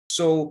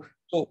So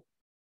so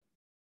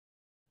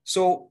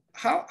so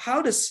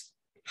how does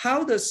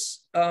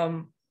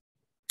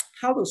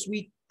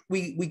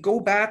we go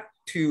back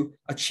to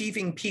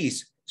achieving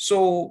peace?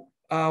 So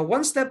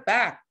one step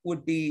back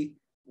would be,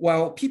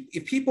 well,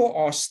 if people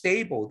are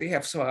stable, they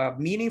have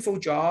meaningful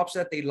jobs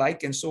that they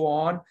like and so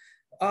on.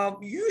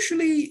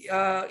 Usually,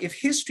 if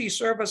history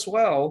serves us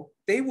well,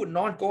 they would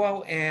not go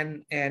out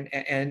and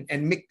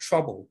make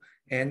trouble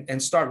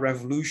and start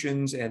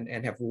revolutions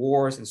and have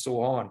wars and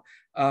so on.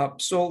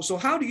 So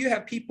how do you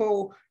have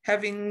people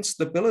having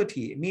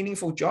stability,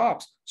 meaningful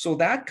jobs? So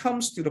that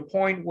comes to the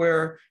point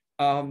where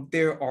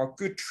there are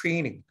good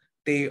training.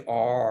 They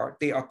are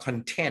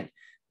content.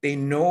 They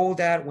know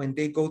that when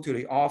they go to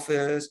the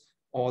office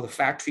or the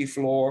factory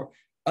floor,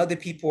 other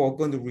people are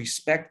going to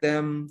respect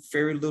them,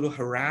 very little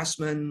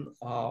harassment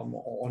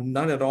or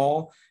none at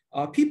all.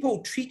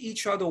 People treat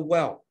each other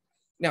well.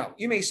 Now,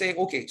 you may say,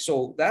 okay,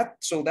 so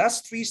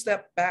that's 3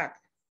 steps back.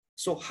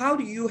 So how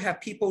do you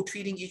have people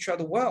treating each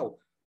other well?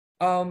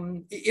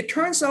 It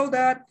turns out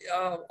that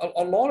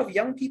a lot of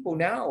young people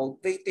now,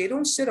 they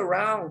don't sit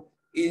around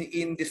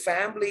in the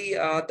family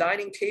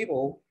dining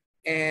table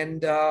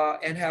and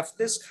have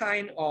this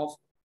kind of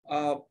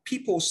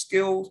people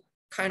skill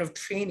kind of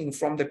training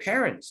from the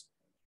parents.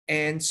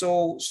 And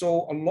so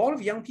a lot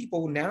of young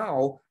people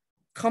now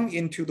come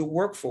into the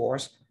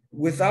workforce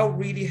without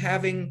really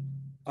having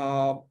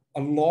a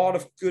lot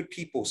of good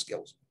people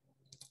skills.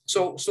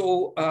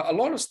 So a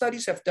lot of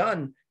studies have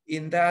done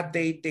in that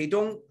they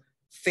don't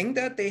think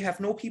that they have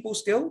no people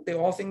skill. They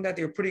all think that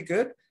they're pretty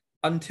good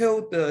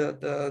until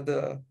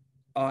the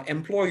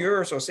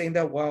employers are saying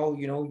that, well,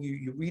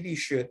 you really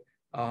should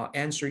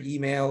answer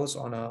emails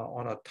on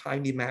a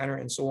timely manner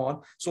and so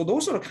on. So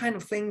those are the kind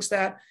of things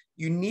that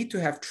you need to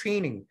have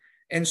training.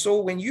 And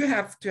so when you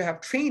have to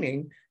have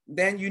training,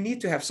 then you need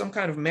to have some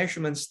kind of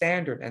measurement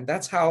standard. And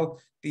that's how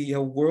the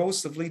World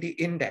Civility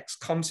Index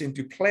comes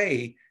into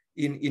play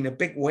in a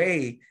big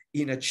way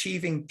in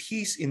achieving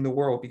peace in the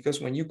world.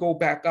 Because when you go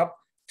back up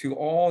to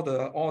all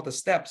the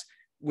steps,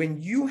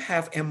 when you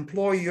have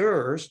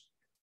employers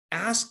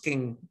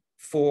asking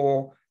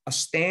for a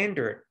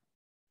standard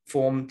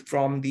from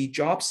the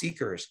job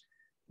seekers,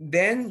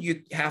 then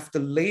you have the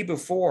labor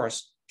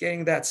force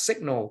getting that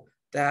signal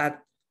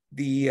that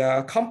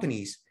the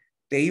companies,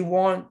 they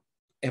want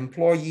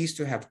employees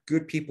to have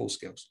good people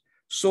skills.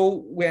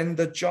 So when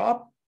the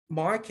job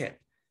market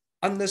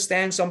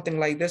understands something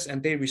like this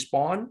and they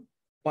respond,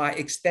 by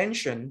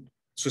extension,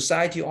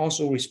 society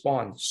also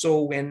responds.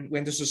 So when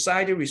the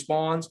society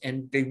responds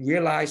and they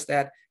realize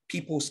that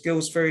people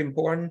skills very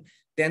important,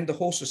 then the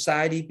whole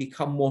society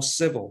become more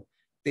civil.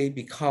 They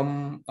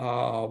become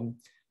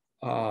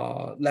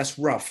less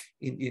rough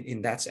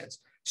in that sense.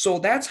 So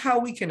that's how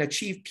we can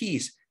achieve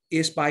peace,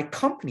 is by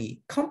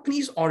company.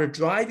 Companies are the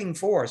driving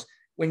force.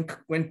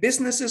 When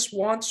businesses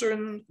want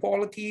certain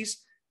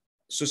qualities,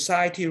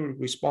 society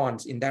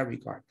responds in that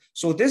regard.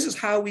 So this is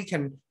how we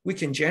can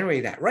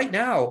generate that. Right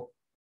now,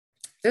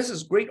 this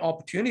is great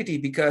opportunity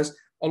because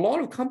a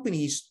lot of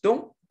companies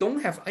don't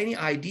have any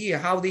idea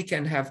how they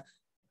can have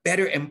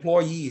better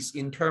employees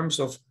in terms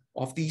of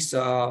these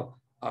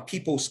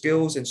people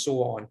skills and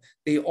so on.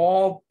 They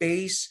all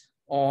base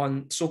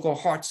on so-called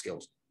hard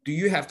skills. Do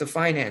you have the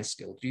finance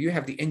skills? Do you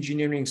have the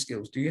engineering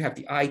skills? Do you have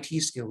the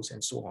IT skills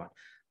and so on?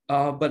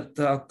 But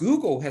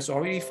Google has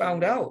already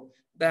found out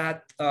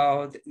that,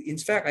 in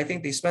fact, I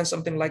think they spent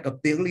something like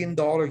 $1 billion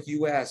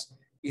US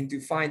into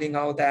finding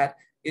out that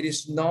it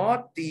is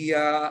not the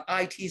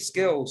IT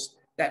skills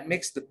that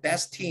makes the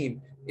best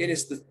team. It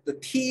is the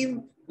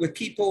team with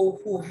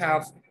people who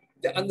have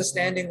the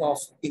understanding of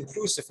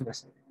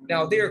inclusiveness.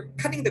 Now they're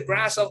cutting the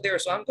grass out there,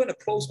 so I'm going to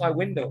close my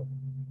window.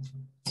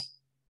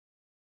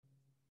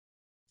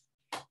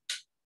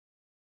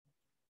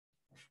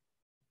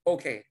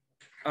 Okay,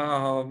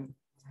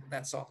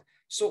 that's all.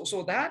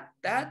 So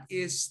that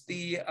is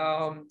the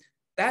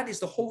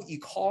whole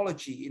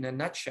ecology in a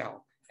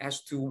nutshell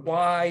as to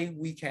why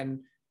we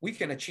can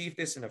achieve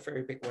this in a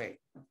very big way.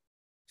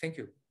 Thank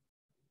you.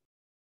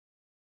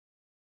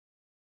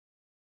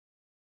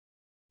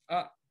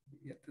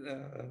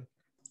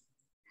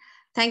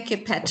 Thank you,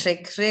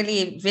 Patrick.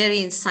 Really very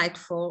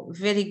insightful,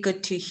 very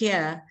good to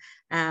hear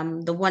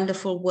the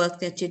wonderful work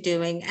that you're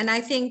doing. And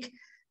I think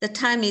the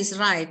time is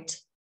right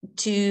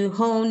to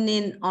hone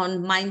in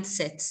on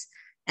mindsets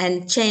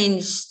and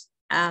change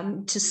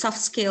to soft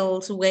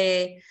skills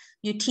where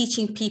you're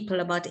teaching people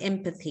about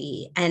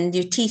empathy and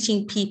you're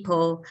teaching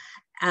people,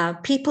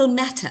 people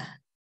matter.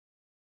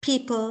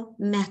 People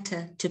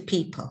matter to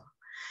people.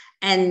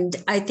 And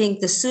I think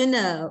the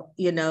sooner,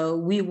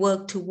 we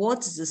work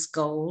towards this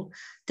goal,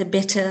 the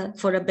better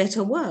for a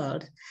better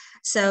world.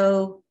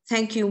 So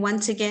thank you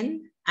once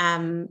again.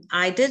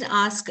 I did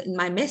ask in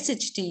my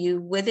message to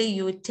you whether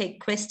you would take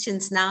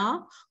questions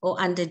now or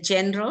under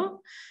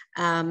general.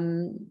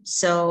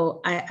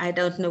 So I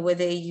don't know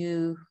whether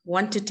you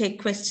want to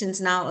take questions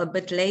now or a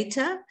bit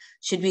later.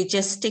 Should we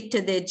just stick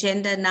to the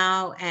agenda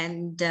now?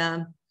 And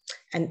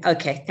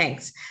okay,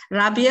 thanks.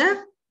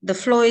 Rabia, the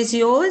floor is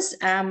yours.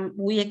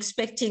 We're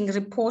expecting a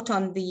report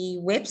on the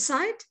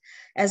website,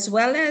 as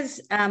well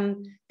as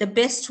the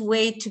best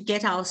way to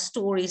get our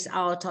stories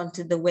out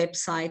onto the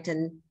website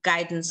and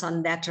guidance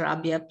on that,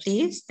 Rabia,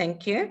 please.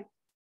 Thank you.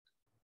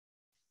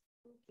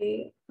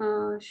 Okay,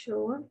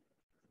 sure.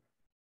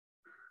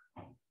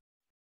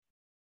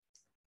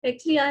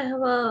 Actually, I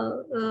have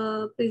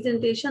a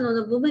presentation on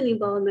the women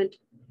empowerment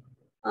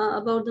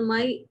about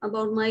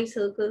my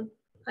circle.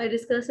 I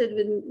discussed it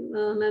with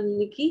Ma'am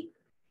Nikki.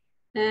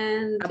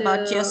 And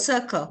about your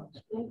circle.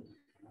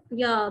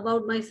 Yeah,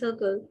 about my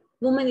circle,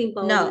 women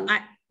empowerment.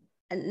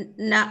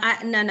 No,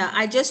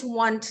 I just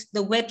want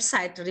the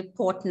website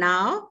report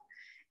now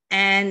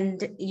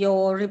and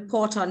your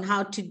report on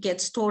how to get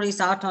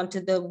stories out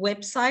onto the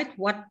website.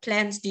 What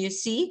plans do you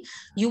see?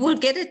 You will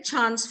get a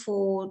chance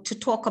to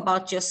talk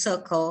about your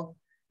circle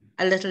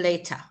a little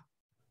later.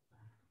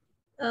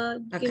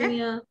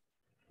 Okay.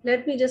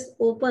 Let me just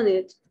open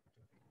it.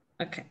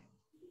 Okay.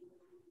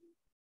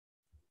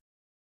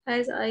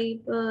 As I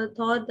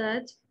thought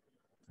that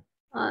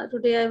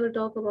today I will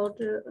talk about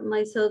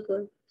my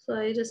circle. So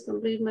I just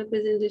complete my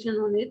presentation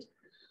on it.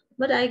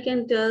 But I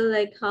can tell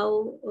like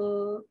how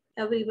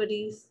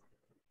everybody's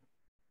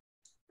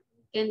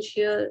can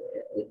share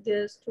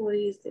their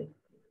stories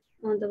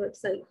on the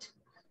website.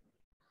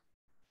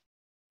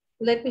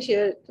 Let me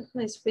share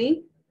my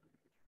screen.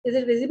 Is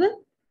it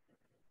visible?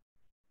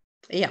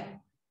 Yeah.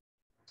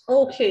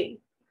 Okay.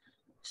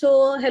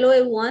 So hello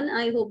everyone.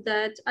 I hope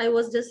that I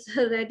was just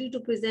ready to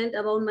present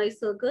about my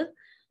circle,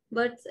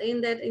 but in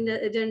the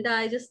agenda,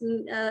 I just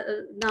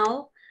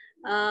now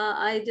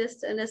I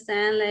just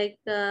understand like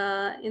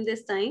in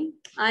this time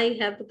I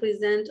have to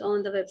present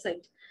on the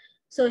website.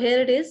 So here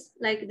it is.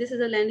 Like this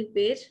is a landing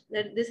page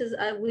that this is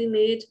we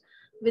made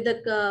with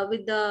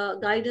the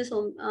guidance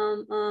of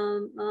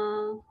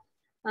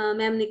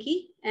Ma'am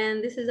Nikki,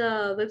 and this is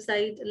a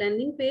website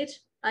landing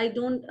page. I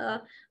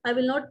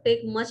will not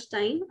take much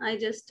time. I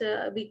just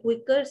be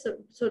quicker.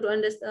 So to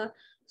understand,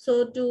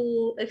 so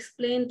to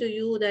explain to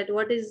you that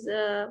what is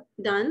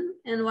done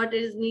and what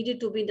is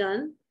needed to be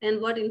done and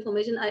what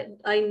information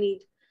I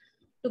need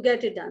to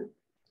get it done.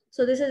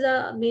 So this is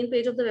a main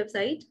page of the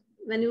website.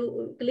 When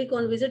you click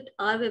on visit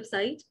our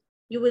website,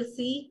 you will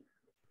see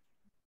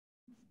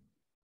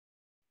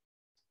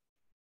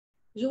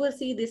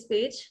this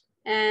page,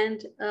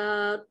 and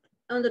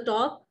on the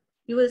top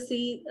you will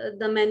see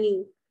the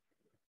menu.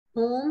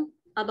 Home,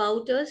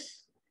 about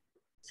us,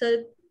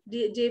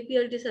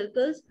 JPLT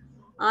circles,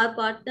 our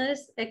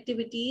partners,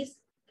 activities,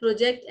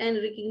 project and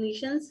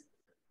recognitions,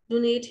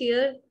 donate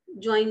here,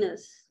 join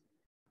us.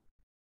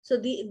 So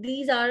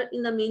these are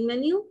in the main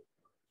menu.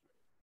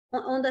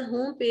 On the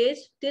home page,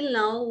 till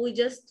now, we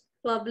just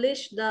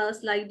published the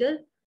slider,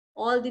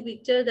 all the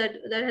picture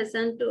that has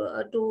sent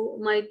to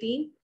my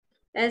team,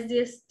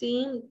 SDS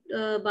team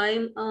by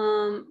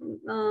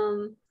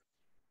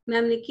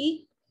Ma'am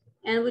Nikki.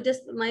 And we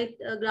just, my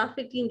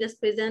graphic team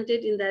just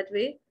presented in that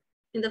way,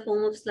 in the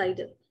form of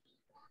slider.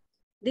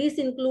 These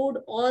include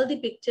all the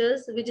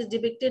pictures which is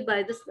depicted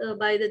by the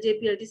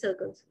JPLT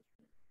circles.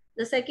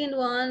 The second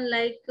one,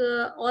 like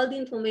all the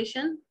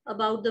information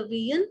about the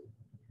vision,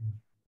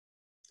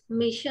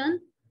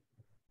 mission,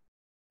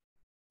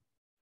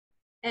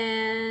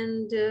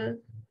 and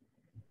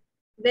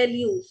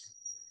values.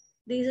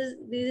 This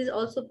is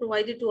also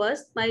provided to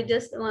us by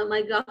just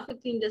my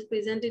graphic team just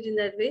presented in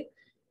that way,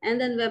 and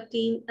then web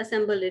team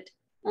assembled it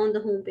on the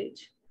home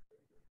page.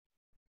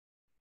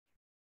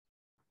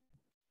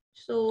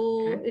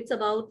 So it's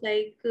about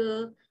like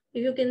if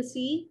you can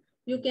see,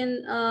 you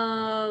can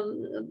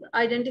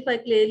identify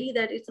clearly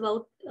that it's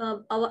about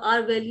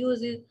our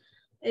values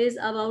is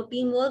about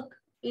teamwork,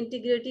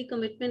 integrity,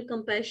 commitment,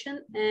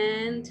 compassion,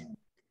 and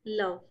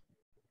love.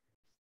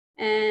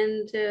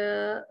 And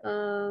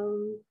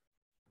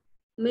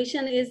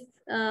mission is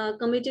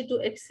committed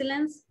to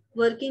excellence,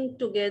 working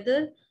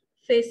together,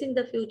 facing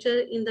the future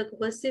in the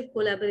cohesive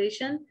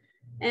collaboration,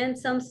 and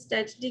some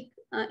strategic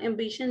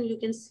ambition you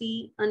can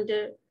see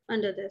under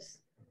this.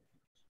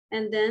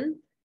 And then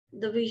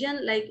the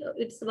vision, like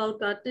it's about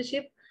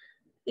partnership,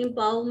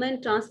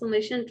 empowerment,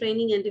 transformation,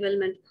 training, and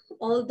development.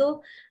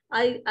 Although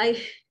I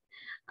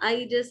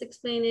just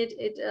explain it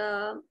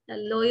a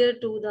lawyer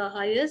to the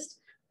highest,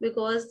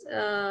 because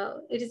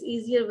it is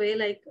easier way,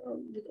 like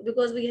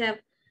because we have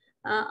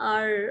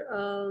our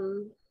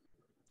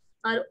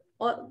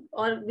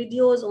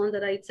videos on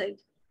the right side.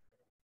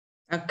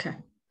 Okay.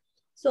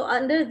 So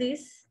under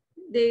this,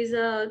 there is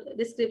a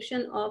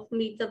description of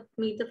meet the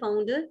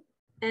founder,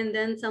 and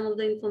then some of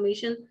the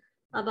information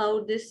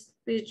about this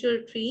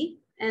spiritual tree,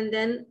 and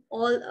then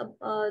all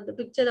the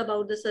picture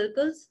about the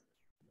circles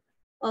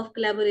of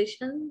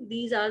collaboration.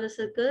 These are the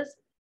circles.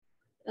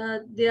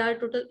 There are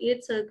total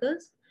 8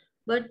 circles,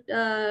 but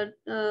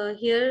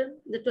here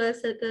the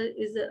 12th circle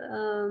is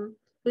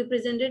we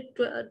presented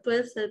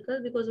 12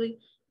 circles because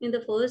in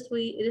the first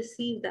we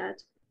received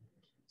that.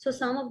 So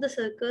some of the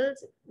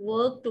circles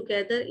work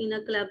together in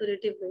a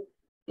collaborative way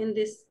in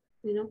this,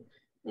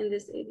 in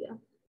this area.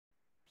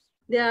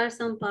 There are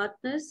some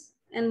partners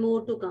and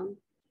more to come.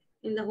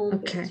 in the home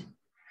Okay. page.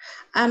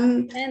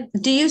 And And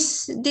do you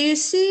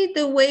see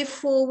the way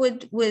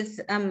forward with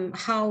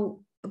how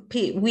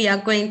we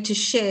are going to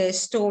share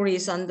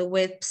stories on the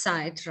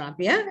website,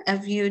 Rabia?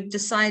 Have you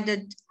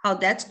decided how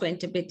that's going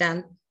to be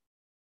done?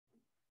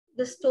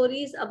 the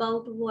stories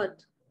about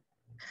what?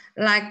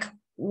 Like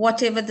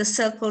whatever the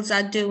circles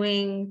are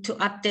doing to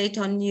update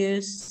on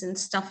news and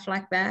stuff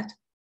like that?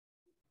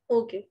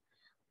 Okay.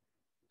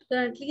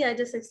 Currently, I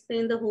just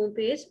explained the home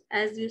page.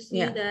 As you see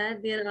Yeah.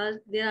 that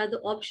there are the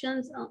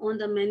options on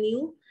the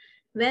menu.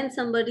 When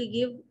somebody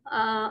give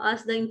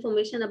us the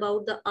information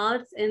about the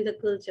arts and the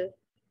culture,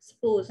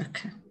 suppose,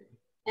 Okay.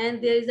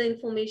 and there is the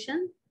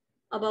information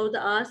about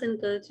the arts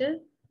and culture,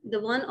 the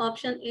one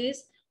option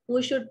is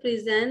we should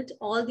present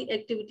all the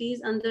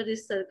activities under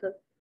this circle.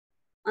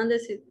 Under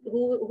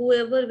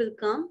whoever will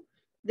come,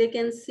 they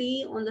can see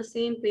on the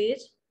same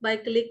page by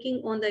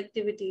clicking on the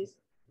activities.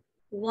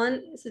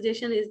 One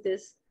suggestion is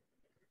this.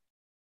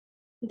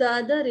 The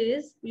other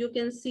is you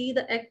can see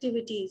the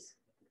activities.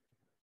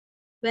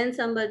 When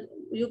somebody,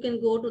 you can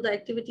go to the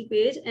activity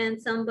page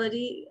and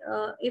somebody,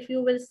 if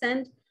you will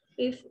send,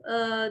 if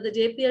the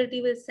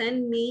JPLT will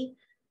send me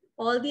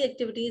all the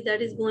activities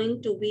that is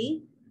going to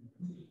be,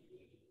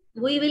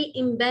 we will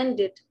embed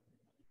it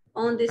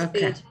on this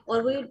Okay. page,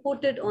 or we will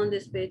put it on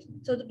this page.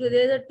 So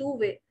there's a two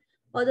way.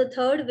 Or the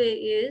third way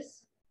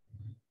is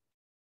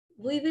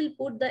we will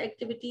put the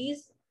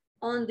activities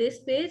on this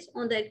page,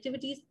 on the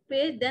activities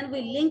page, then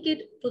we link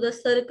it to the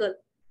circle.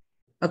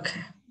 Okay.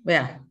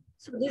 Yeah.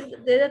 So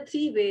there are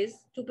three ways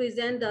to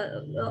present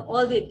the,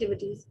 all the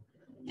activities.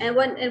 And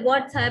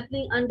what's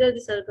happening under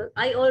the circle.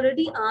 I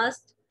already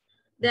asked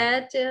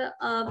that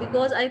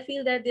because I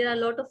feel that there are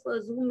a lot of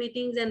Zoom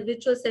meetings and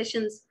virtual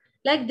sessions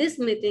like this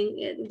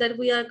meeting that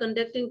we are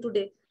conducting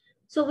today.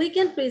 So we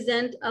can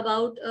present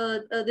about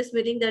this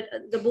meeting, that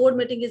the board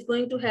meeting is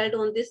going to held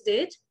on this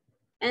date.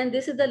 And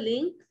this is the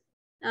link.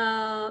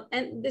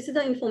 And this is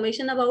the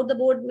information about the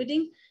board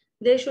meeting.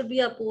 There should be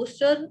a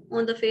poster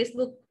on the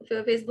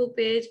Facebook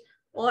page,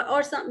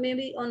 or some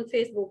maybe on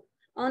Facebook,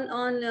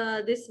 on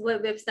this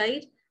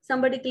website.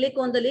 Somebody click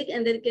on the link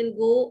and then can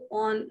go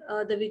on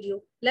the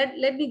video. Let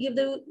me give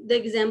the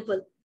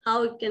example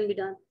how it can be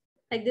done.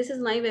 Like this is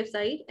my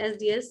website,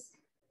 SDS.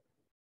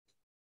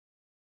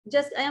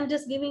 I am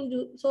just giving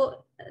you,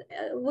 so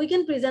we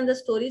can present the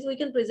stories, we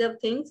can preserve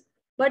things,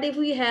 but if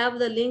we have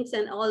the links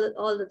and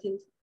all the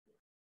things.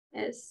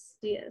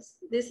 SDS.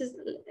 This is,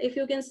 if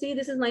you can see,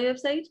 this is my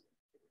website.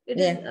 It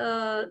is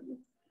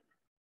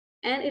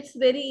and it's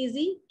very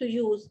easy to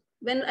use.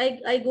 When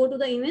I go to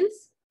the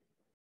events,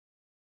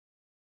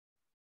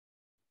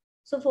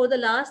 so for the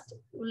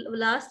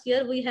last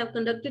year, we have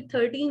conducted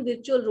 13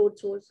 virtual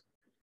roadshows.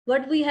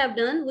 What we have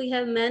done, we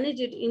have managed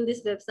it in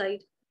this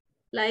website.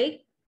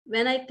 Like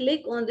when I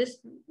click on this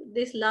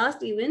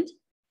last event,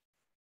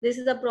 this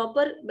is a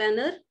proper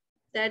banner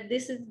that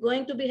this is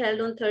going to be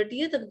held on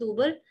 30th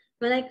October.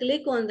 When I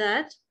click on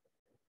that,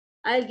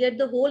 I'll get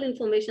the whole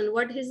information,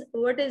 what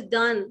is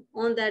done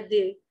on that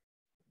day.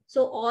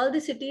 So all the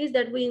cities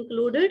that we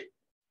included,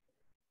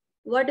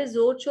 what is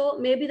roadshow,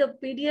 maybe the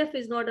PDF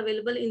is not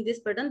available in this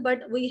button,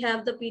 but we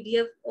have the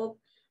PDF of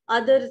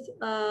other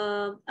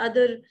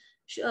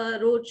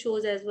road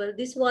shows as well.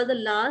 This was the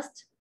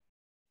last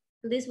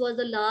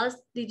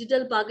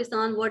Digital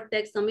Pakistan World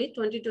Tech Summit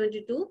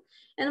 2022,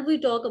 and we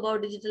talk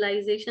about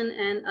digitalization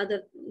and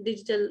other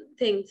digital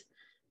things.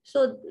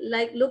 So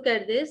like, look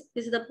at this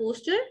is the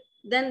poster.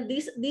 Then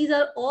these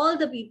are all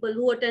the people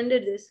who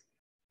attended this.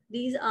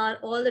 These are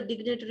all the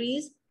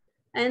dignitaries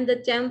and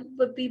the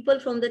people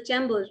from the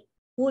chamber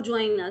who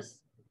join us.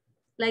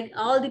 Like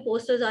all the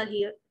posters are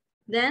here.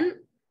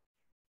 Then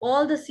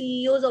all the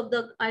CEOs of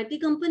the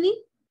IT company,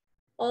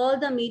 all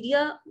the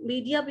media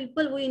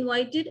people we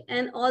invited,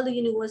 and all the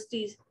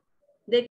universities. They